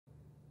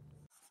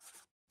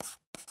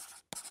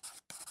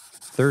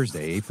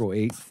Thursday, April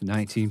 8th,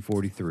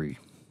 1943,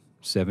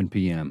 7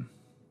 p.m.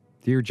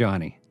 Dear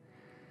Johnny,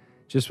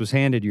 just was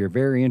handed your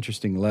very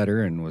interesting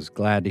letter and was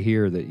glad to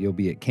hear that you'll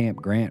be at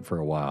Camp Grant for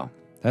a while.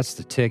 That's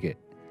the ticket.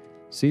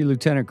 See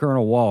Lieutenant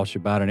Colonel Walsh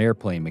about an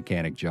airplane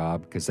mechanic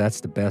job, because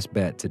that's the best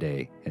bet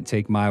today, and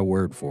take my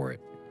word for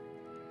it.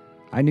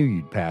 I knew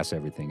you'd pass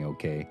everything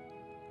okay.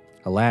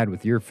 A lad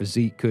with your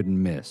physique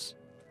couldn't miss.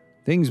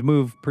 Things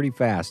move pretty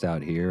fast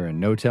out here, and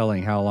no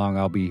telling how long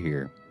I'll be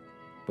here,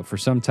 but for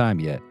some time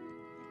yet.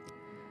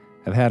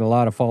 I've had a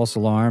lot of false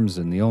alarms,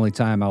 and the only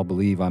time I'll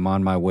believe I'm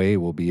on my way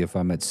will be if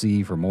I'm at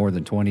sea for more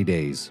than 20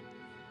 days.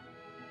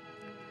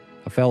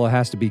 A fellow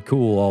has to be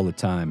cool all the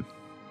time.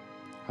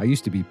 I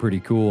used to be pretty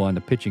cool on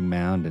the pitching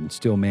mound and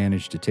still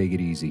managed to take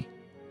it easy.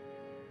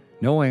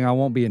 Knowing I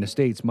won't be in the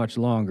States much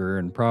longer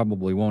and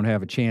probably won't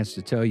have a chance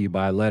to tell you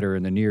by letter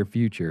in the near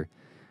future,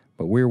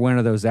 but we're one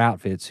of those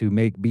outfits who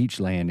make beach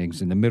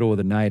landings in the middle of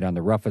the night on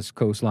the roughest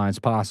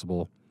coastlines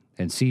possible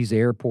and seize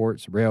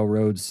airports,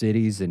 railroads,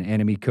 cities, and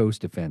enemy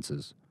coast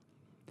defenses.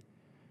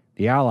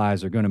 The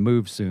Allies are going to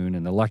move soon,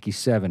 and the Lucky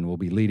Seven will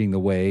be leading the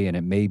way, and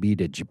it may be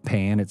to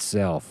Japan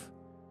itself.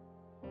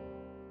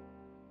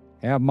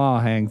 Have Ma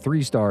hang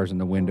 3 stars in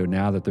the window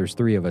now that there's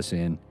 3 of us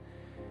in.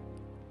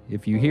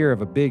 If you hear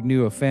of a big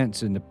new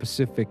offense in the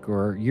Pacific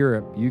or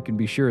Europe, you can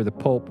be sure the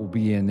Pope will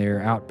be in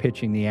there out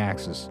pitching the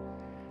Axis.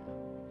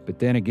 But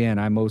then again,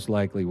 I most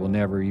likely will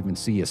never even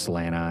see a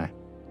slant eye.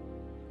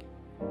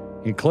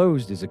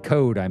 Enclosed is a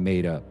code I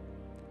made up,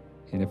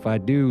 and if I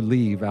do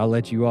leave, I'll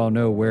let you all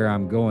know where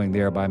I'm going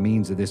there by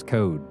means of this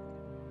code.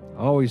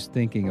 Always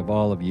thinking of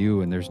all of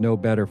you, and there's no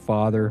better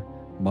father,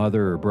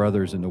 mother, or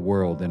brothers in the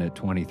world than at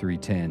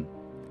 2310.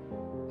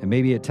 And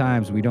maybe at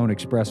times we don't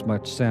express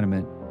much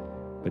sentiment,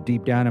 but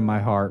deep down in my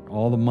heart,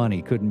 all the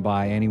money couldn't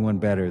buy anyone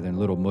better than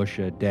little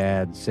Musha,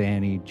 Dad,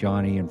 Sandy,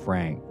 Johnny, and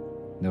Frank.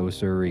 No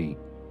siree.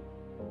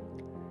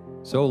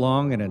 So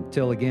long, and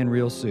until again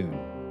real soon.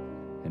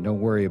 And don't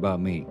worry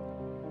about me.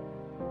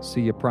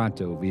 See you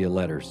pronto via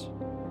letters.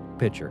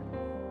 Pitcher.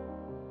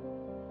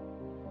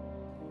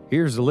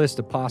 Here's a list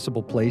of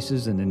possible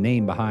places and the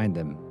name behind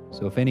them,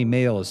 so if any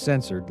mail is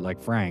censored,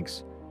 like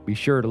Frank's, be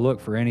sure to look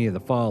for any of the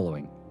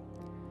following.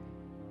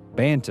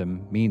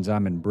 Bantam means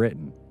I'm in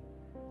Britain.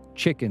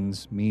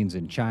 Chickens means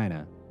in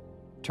China.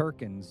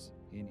 Turkins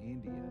in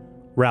India.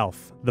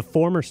 Ralph, the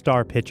former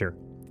star pitcher,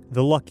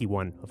 the lucky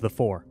one of the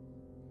 4.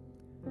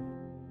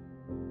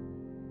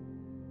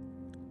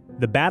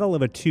 The Battle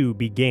of Eyde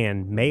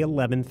began May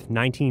 11,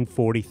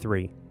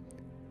 1943.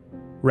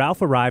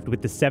 Ralph arrived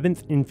with the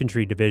 7th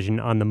Infantry Division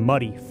on the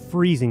muddy,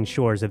 freezing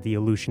shores of the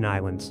Aleutian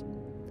Islands.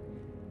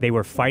 They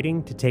were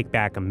fighting to take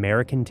back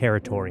American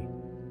territory.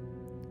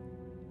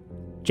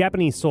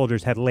 Japanese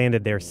soldiers had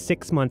landed there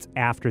 6 months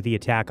after the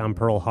attack on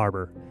Pearl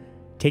Harbor,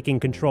 taking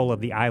control of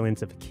the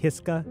islands of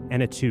Kiska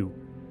and Eyde.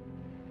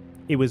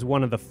 It was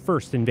one of the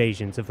first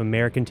invasions of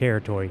American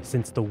territory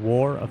since the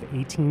War of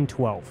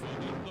 1812.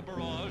 The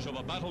barrage of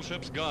a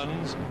battleship's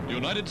guns,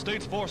 United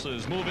States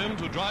forces move in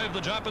to drive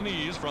the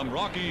Japanese from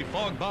rocky,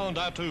 fog-bound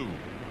Eyde,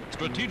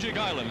 strategic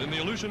island in the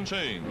Aleutian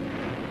chain.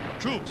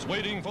 Troops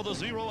waiting for the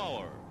 0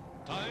 hour.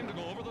 Time to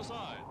go over the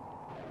side.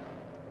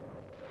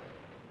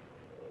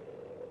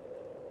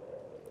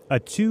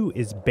 Eyde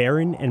is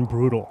barren and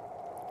brutal.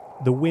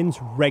 The winds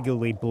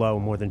regularly blow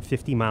more than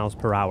 50 miles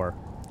per hour.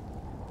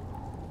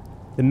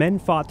 The men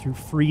fought through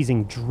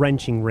freezing,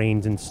 drenching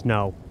rains and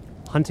snow,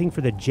 hunting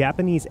for the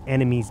Japanese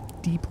enemy's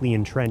deeply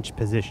entrenched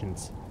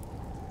positions.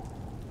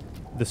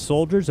 The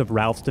soldiers of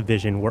Ralph's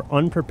division were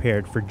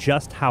unprepared for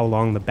just how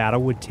long the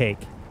battle would take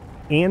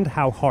and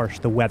how harsh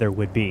the weather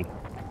would be.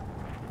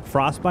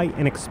 Frostbite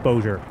and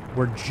exposure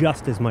were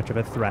just as much of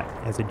a threat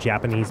as a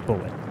Japanese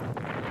bullet.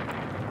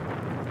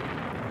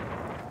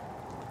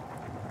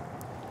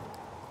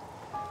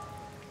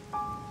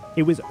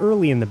 It was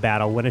early in the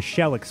battle when a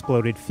shell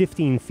exploded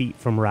 15 feet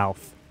from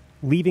Ralph,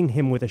 leaving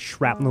him with a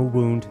shrapnel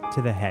wound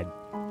to the head.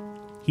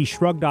 He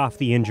shrugged off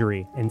the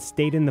injury and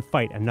stayed in the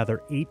fight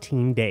another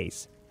 18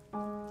 days.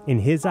 In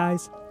his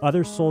eyes,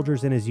 other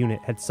soldiers in his unit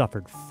had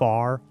suffered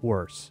far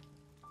worse.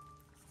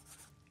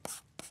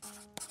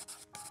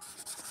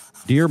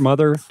 Dear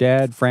Mother,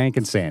 Dad, Frank,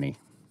 and Sandy.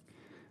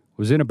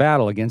 Was in a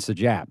battle against the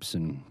Japs,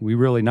 and we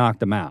really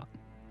knocked them out.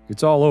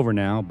 It's all over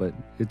now, but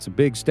it's a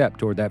big step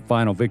toward that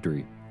final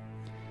victory.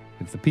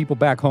 If the people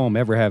back home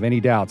ever have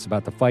any doubts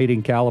about the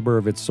fighting caliber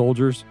of its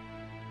soldiers,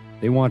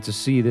 they want to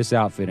see this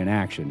outfit in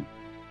action.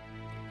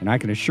 And I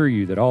can assure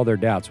you that all their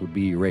doubts would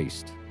be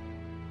erased.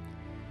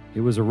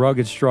 It was a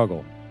rugged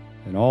struggle,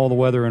 and all the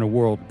weather in the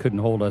world couldn't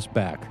hold us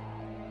back.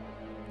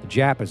 The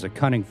Jap is a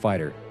cunning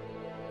fighter,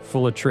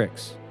 full of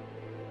tricks,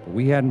 but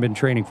we hadn't been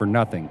training for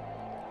nothing,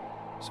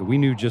 so we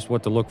knew just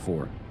what to look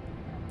for.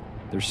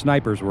 Their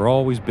snipers were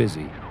always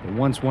busy, but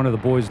once one of the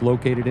boys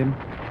located him,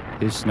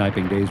 his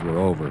sniping days were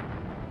over.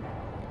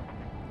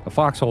 A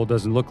foxhole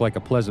doesn't look like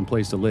a pleasant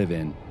place to live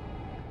in,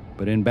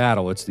 but in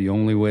battle, it's the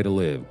only way to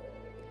live.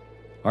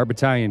 Our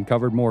battalion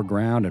covered more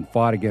ground and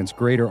fought against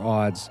greater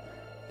odds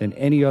than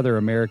any other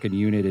American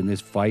unit in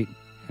this fight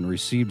and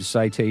received a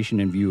citation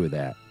in view of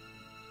that.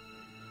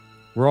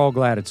 We're all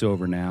glad it's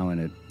over now, and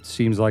it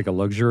seems like a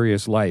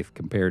luxurious life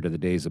compared to the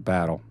days of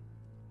battle.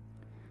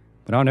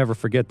 But I'll never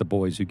forget the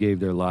boys who gave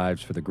their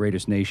lives for the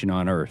greatest nation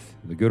on earth,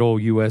 the good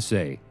old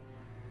USA,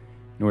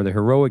 nor the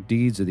heroic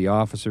deeds of the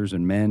officers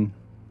and men,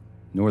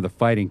 nor the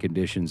fighting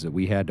conditions that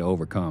we had to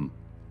overcome.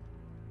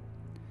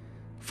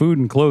 Food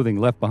and clothing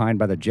left behind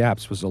by the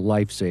Japs was a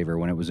lifesaver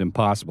when it was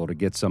impossible to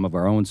get some of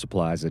our own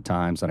supplies at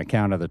times on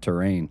account of the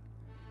terrain.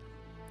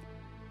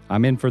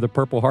 I'm in for the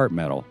Purple Heart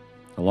Medal,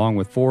 along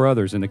with 4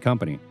 others in the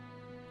company.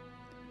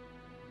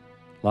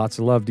 Lots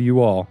of love to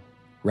you all.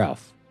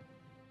 Ralph.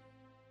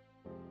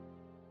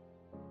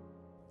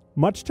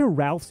 Much to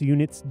Ralph's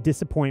unit's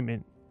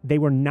disappointment, they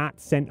were not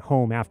sent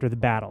home after the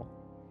battle.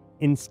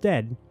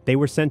 Instead, they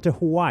were sent to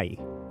Hawaii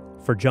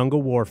for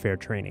jungle warfare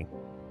training.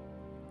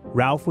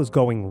 Ralph was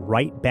going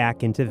right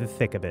back into the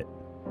thick of it.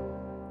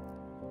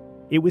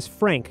 It was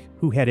Frank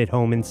who headed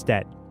home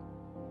instead.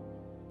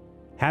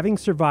 Having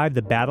survived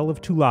the Battle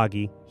of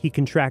Tulagi, he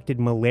contracted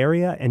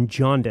malaria and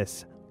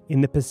jaundice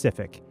in the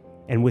Pacific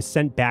and was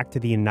sent back to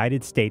the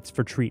United States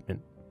for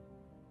treatment.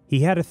 He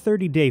had a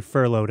 30-day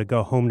furlough to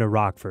go home to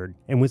Rockford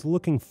and was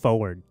looking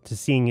forward to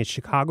seeing his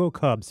Chicago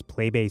Cubs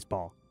play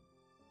baseball.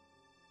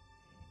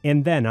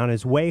 And then on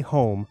his way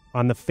home,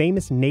 on the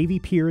famous Navy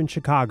Pier in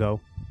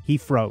Chicago, he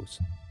froze.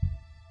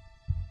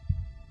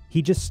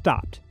 He just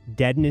stopped,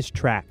 dead in his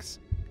tracks.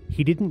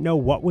 He didn't know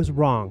what was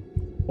wrong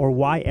or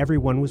why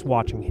everyone was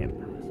watching him.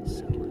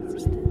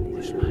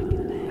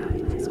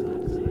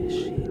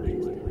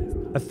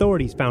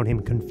 Authorities found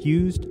him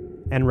confused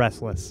and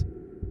restless.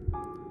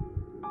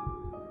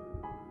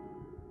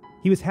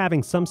 He was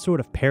having some sort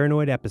of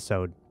paranoid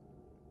episode.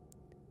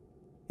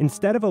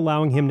 Instead of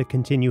allowing him to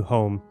continue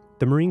home,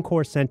 the Marine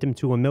Corps sent him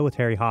to a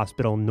military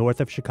hospital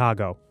north of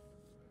Chicago.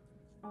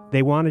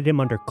 They wanted him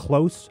under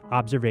close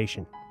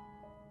observation.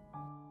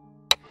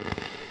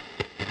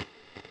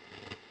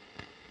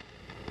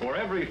 For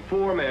every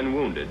 4 men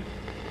wounded,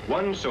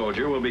 1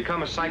 soldier will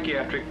become a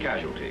psychiatric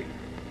casualty.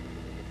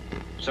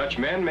 Such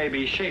men may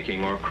be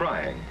shaking or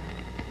crying,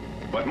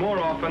 but more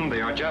often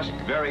they are just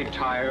very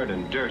tired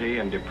and dirty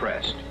and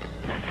depressed.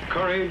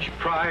 Courage,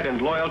 pride,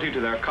 and loyalty to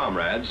their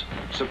comrades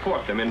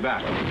support them in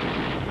battle.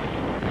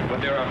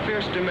 But there are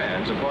fierce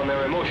demands upon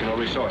their emotional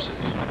resources.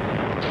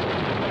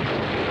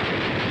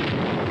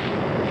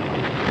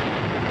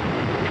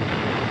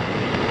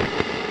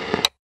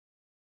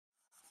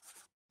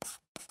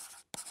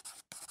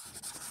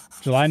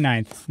 July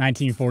 9th,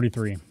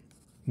 1943.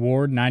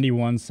 Ward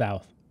 91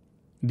 South.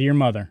 Dear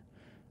Mother,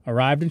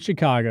 arrived in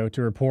Chicago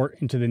to report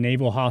into the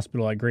Naval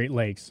Hospital at Great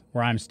Lakes,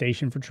 where I am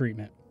stationed for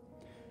treatment.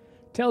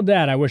 Tell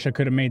Dad I wish I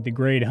could have made the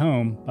grade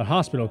home, but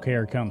hospital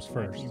care comes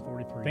first.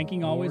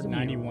 Thinking always of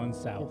 91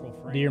 South.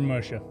 Dear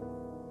Musha,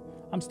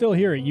 I'm still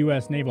here at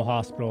U.S. Naval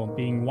Hospital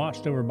being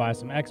watched over by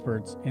some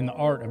experts in the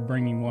art of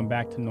bringing one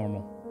back to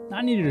normal.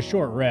 I needed a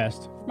short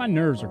rest, for my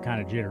nerves are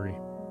kind of jittery.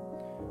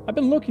 I've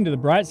been looking to the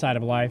bright side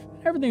of life.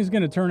 Everything's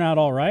going to turn out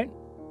all right.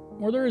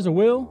 Where there is a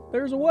will,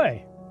 there's a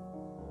way.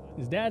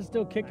 Is Dad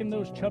still kicking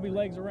those chubby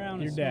legs around?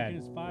 Dear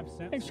Dad,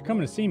 thanks for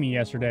coming to see me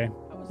yesterday.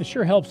 It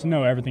sure helps to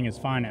know everything is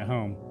fine at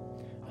home.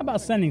 How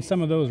about sending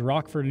some of those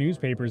Rockford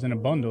newspapers in a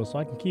bundle so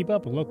I can keep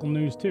up with local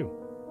news too?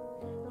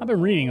 I've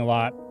been reading a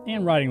lot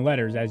and writing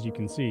letters, as you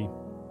can see.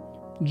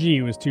 Gee,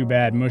 it was too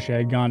bad Musha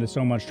had gone to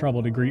so much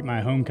trouble to greet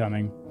my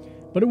homecoming.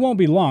 But it won't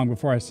be long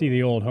before I see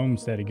the old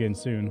homestead again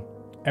soon.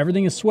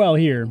 Everything is swell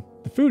here,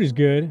 the food is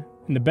good,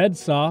 and the bed's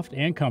soft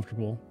and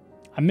comfortable.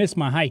 I miss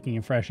my hiking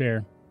and fresh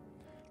air.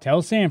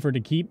 Tell Sanford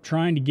to keep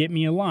trying to get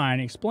me a line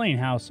and explain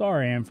how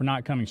sorry I am for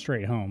not coming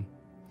straight home.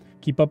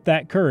 Keep up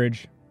that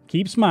courage.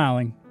 Keep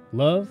smiling.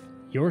 Love,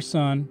 your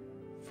son,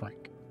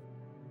 Frank.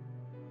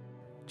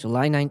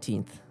 July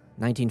 19th,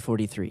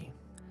 1943.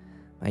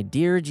 My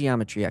dear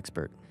geometry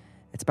expert,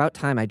 it's about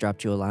time I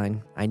dropped you a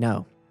line, I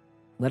know.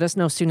 Let us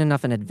know soon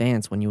enough in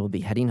advance when you will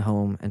be heading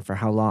home and for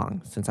how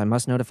long, since I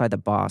must notify the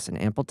boss in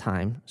ample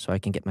time so I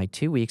can get my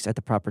 2 weeks at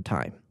the proper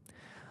time.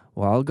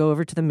 We'll all go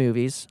over to the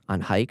movies,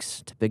 on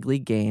hikes, to big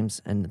league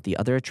games, and the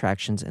other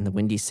attractions in the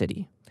Windy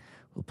City.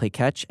 We'll play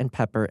catch and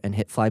pepper and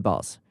hit fly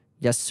balls.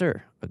 Yes,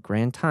 sir, a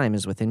grand time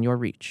is within your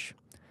reach.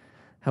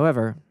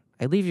 However,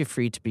 I leave you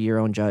free to be your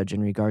own judge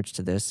in regards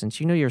to this, since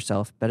you know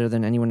yourself better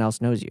than anyone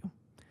else knows you.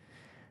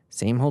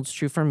 Same holds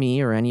true for me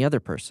or any other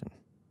person.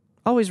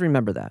 Always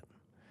remember that.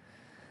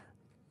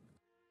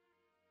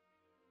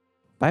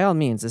 By all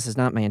means, this is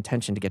not my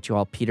intention to get you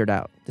all petered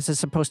out. This is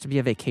supposed to be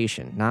a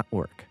vacation, not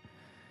work.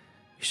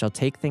 We shall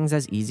take things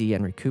as easy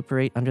and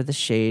recuperate under the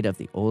shade of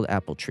the old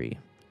apple tree,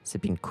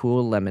 sipping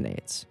cool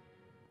lemonades.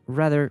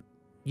 Rather,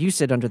 you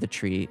sit under the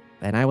tree,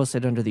 and I will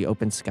sit under the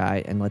open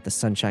sky and let the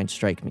sunshine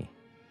strike me.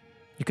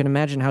 You can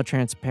imagine how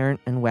transparent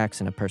and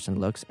waxen a person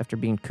looks after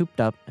being cooped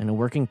up in a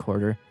working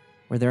quarter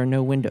where there are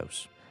no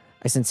windows.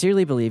 I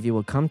sincerely believe you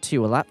will come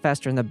to a lot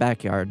faster in the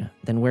backyard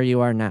than where you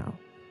are now,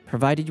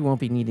 provided you won't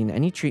be needing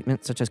any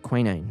treatment such as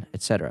quinine,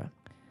 etc.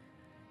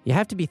 You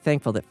have to be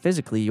thankful that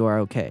physically you are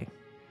okay.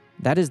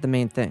 That is the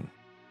main thing.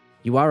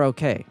 You are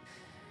okay.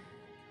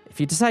 If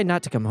you decide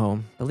not to come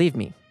home, believe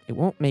me, It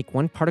won't make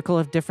one particle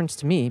of difference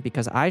to me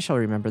because I shall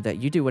remember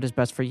that you do what is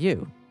best for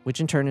you, which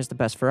in turn is the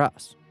best for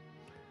us.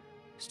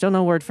 Still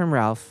no word from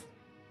Ralph.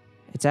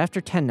 It's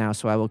after 10 now,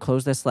 so I will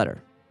close this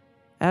letter.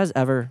 As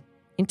ever,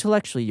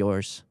 intellectually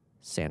yours,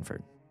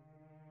 Sanford.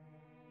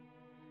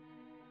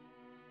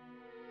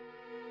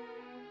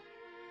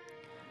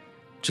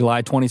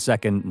 July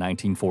 22nd,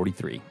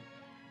 1943.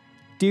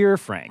 Dear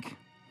Frank,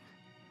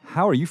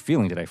 how are you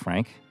feeling today,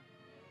 Frank?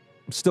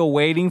 I'm still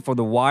waiting for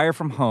the wire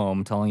from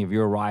home telling of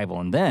your arrival,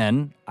 and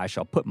then I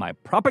shall put my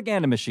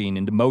propaganda machine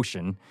into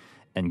motion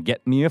and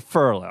get me a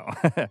furlough.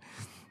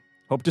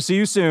 Hope to see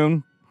you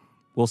soon.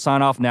 We'll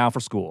sign off now for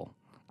school.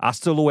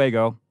 Hasta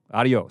luego.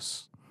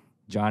 Adios.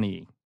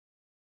 Johnny.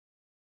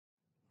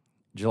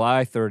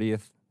 July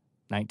 30th,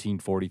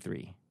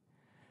 1943.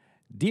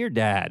 Dear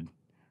Dad,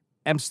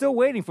 I'm still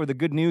waiting for the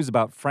good news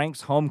about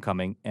Frank's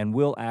homecoming and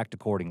will act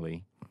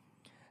accordingly.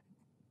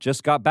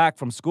 Just got back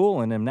from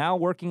school and am now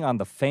working on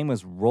the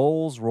famous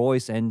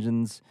Rolls-Royce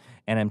engines,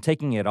 and I'm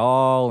taking it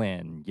all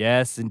in.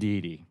 Yes,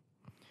 indeedy.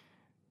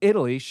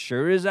 Italy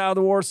sure is out of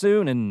the war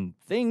soon, and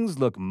things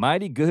look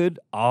mighty good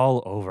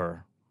all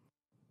over.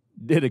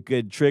 Did a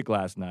good trick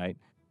last night.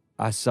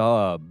 I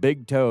saw a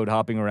big toad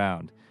hopping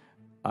around.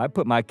 I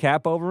put my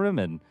cap over him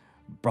and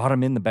brought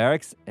him in the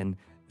barracks and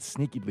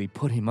sneakily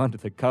put him under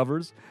the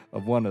covers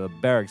of one of the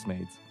barracks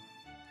mates.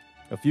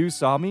 A few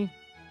saw me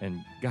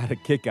and got a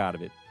kick out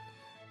of it.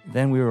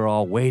 Then we were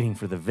all waiting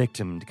for the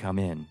victim to come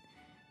in.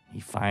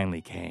 He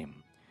finally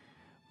came.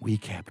 We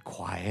kept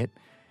quiet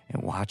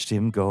and watched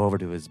him go over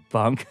to his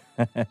bunk.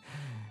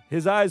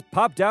 His eyes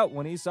popped out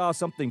when he saw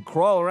something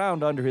crawl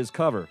around under his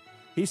cover.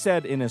 He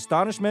said in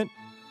astonishment,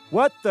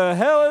 "What the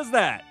hell is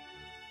that?"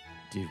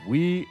 Did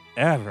we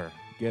ever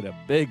get a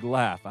big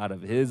laugh out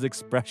of his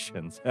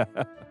expressions?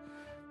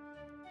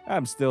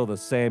 I'm still the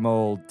same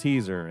old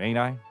teaser, ain't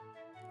I?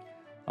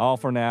 All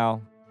for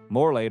now,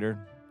 more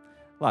later.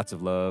 Lots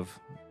of love,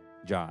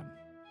 John.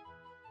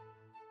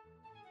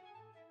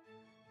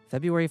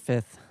 February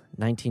 5th,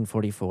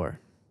 1944.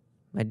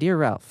 My dear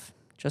Ralph,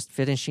 just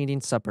finished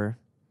eating supper.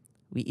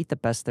 We eat the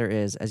best there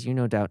is, as you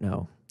no doubt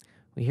know.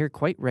 We hear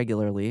quite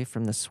regularly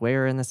from the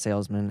swearer and the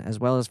salesman, as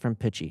well as from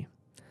Pitchy.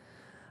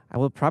 I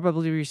will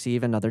probably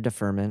receive another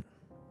deferment.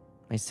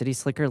 My City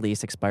Slicker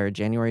lease expired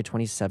January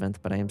 27th,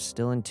 but I am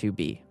still in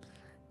 2B.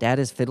 Dad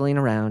is fiddling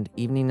around,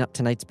 evening up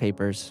tonight's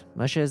papers.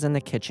 Musha is in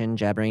the kitchen,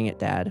 jabbering at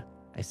Dad.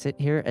 I sit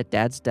here at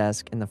Dad's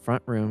desk in the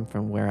front room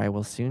from where I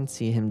will soon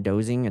see him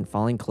dozing and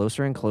falling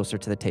closer and closer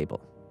to the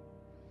table.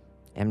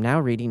 I am now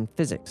reading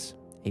Physics,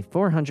 a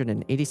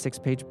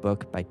 486-page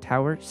book by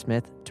Tower,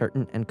 Smith,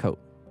 Turton, and Cope.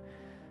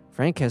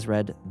 Frank has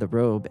read The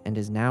Robe and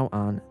is now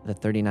on the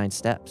 39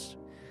 Steps.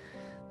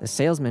 The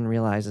salesman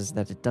realizes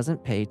that it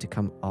doesn't pay to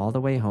come all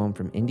the way home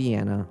from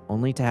Indiana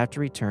only to have to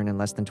return in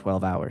less than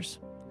 12 hours.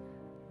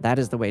 That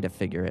is the way to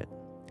figure it.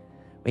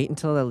 Wait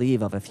until a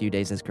leave of a few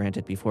days is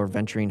granted before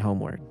venturing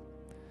homeward.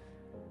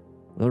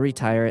 We'll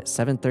retire at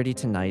 7:30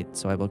 tonight,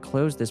 so I will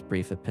close this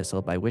brief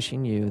epistle by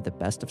wishing you the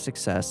best of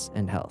success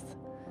and health.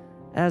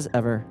 As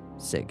ever,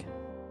 Sig.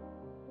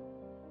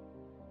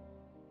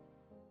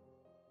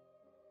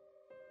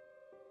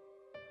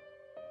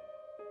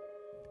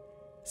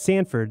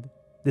 Sanford,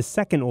 the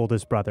second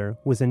oldest brother,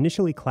 was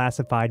initially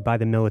classified by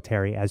the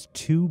military as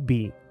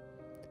 2B,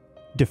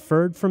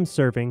 deferred from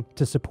serving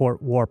to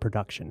support war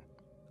production.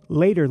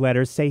 Later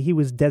letters say he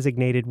was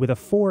designated with a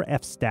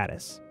 4F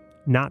status,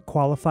 not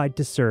qualified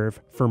to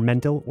serve for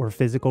mental or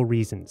physical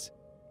reasons.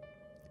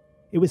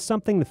 It was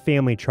something the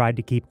family tried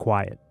to keep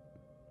quiet.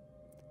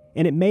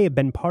 And it may have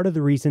been part of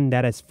the reason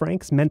that as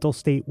Frank's mental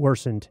state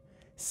worsened,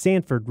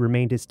 Sanford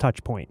remained his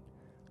touchpoint,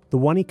 the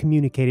one he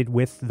communicated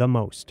with the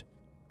most.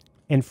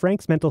 And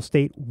Frank's mental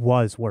state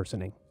was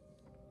worsening.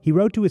 He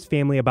wrote to his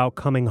family about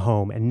coming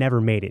home and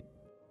never made it.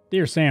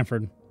 Dear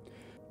Sanford,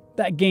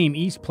 that game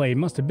East played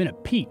must have been a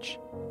peach.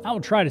 I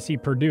will try to see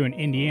Purdue and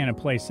Indiana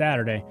play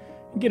Saturday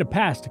and get a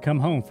pass to come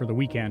home for the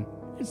weekend.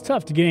 It's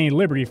tough to get any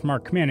liberty from our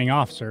commanding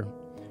officer,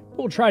 but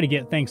we'll try to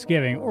get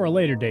Thanksgiving or a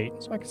later date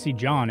so I can see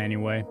John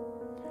anyway.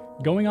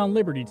 Going on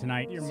liberty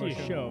tonight to see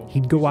a show.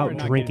 He'd go out Sorry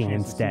not drinking get a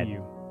chance to see instead.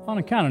 you, on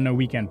account of no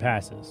weekend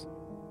passes.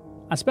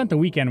 I spent the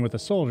weekend with a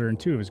soldier and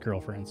two of his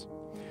girlfriends.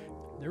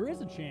 There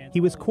is a chance He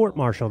was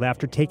court-martialed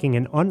after taking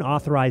an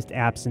unauthorized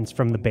absence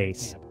from the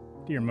base.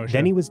 Dear Moshe,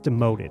 Then he was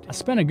demoted. I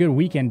spent a good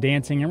weekend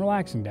dancing and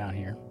relaxing down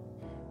here.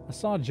 I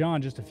saw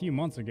John just a few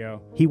months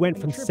ago. He went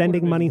and from the trip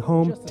sending would've money been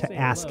home just to to say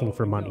asking hello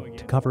for and go money to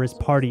again. cover his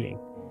partying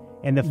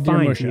and the Dear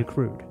fines he Moshe,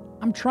 accrued.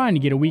 I'm trying to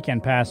get a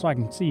weekend pass so I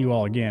can see you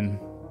all again.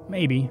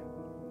 Maybe.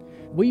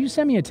 Will you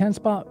send me a 10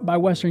 spot by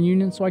Western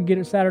Union so I can get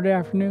it Saturday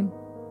afternoon?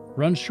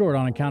 Run short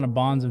on account of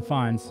bonds and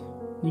fines.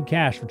 Need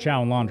cash for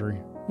chow and laundry.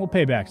 We'll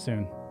pay back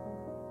soon.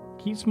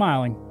 Keep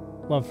smiling.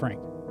 Love, Frank.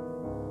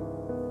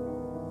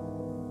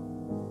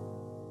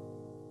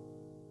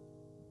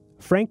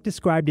 Frank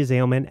described his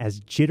ailment as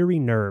jittery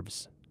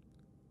nerves.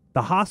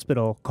 The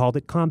hospital called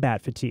it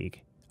combat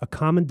fatigue, a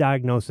common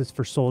diagnosis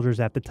for soldiers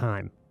at the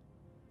time.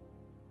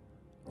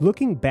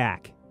 Looking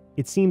back,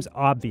 it seems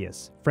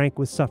obvious Frank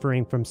was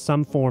suffering from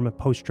some form of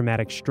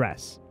post-traumatic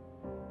stress.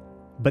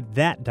 But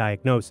that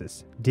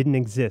diagnosis didn't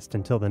exist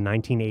until the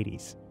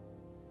 1980s.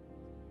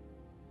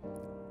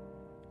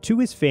 To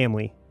his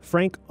family,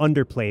 Frank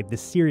underplayed the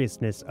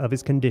seriousness of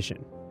his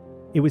condition.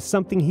 It was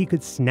something he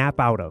could snap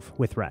out of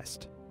with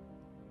rest.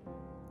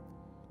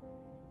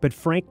 But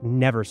Frank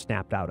never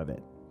snapped out of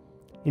it.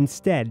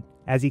 Instead,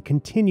 as he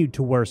continued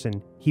to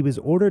worsen, he was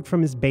ordered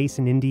from his base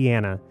in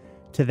Indiana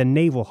to the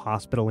Naval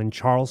Hospital in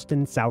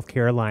Charleston, South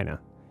Carolina.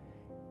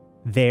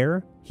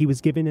 There, he was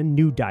given a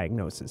new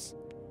diagnosis: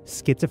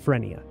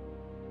 schizophrenia.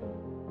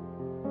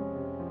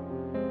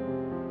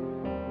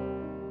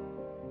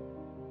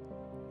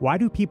 Why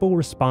do people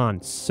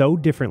respond so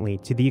differently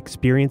to the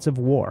experience of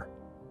war?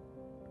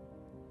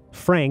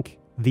 Frank,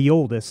 the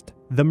oldest,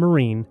 the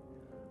Marine,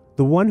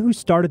 the one who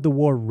started the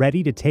war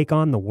ready to take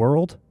on the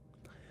world?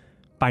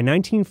 By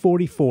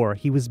 1944,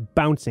 he was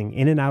bouncing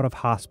in and out of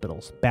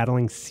hospitals,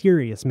 battling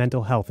serious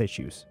mental health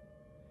issues.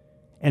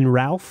 And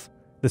Ralph,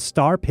 the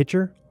star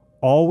pitcher,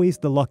 always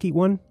the lucky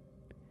one?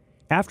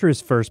 After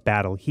his first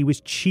battle, he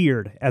was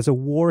cheered as a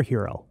war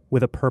hero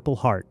with a Purple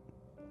Heart.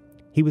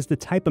 He was the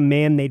type of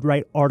man they'd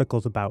write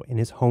articles about in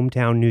his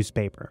hometown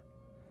newspaper.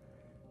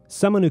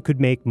 Someone who could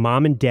make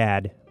Mom and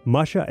Dad,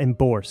 Musha and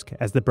Borsk,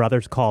 as the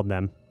brothers called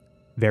them,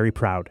 very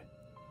proud.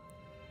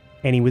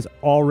 And he was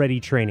already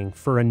training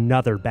for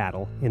another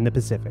battle in the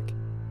Pacific.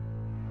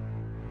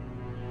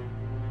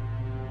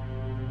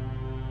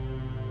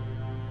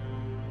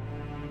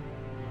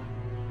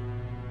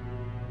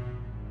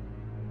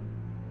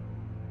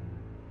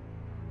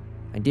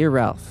 My dear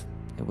Ralph,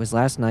 it was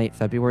last night,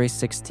 February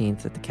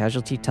 16th, that the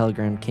casualty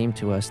telegram came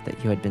to us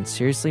that you had been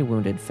seriously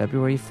wounded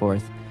February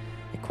 4th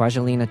at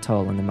Kwajalein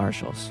Atoll in the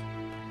Marshalls.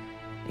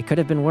 It could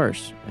have been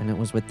worse, and it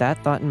was with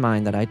that thought in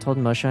mind that I told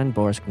Musha and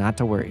Borsk not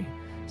to worry,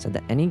 said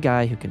that any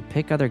guy who could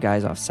pick other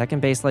guys off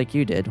second base like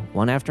you did,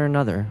 one after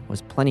another,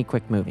 was plenty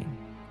quick moving.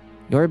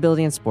 Your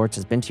ability in sports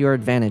has been to your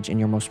advantage in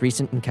your most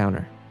recent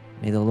encounter.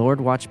 May the Lord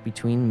watch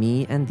between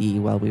me and thee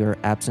while we are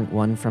absent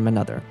one from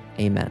another.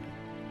 Amen.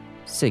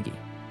 Siggy.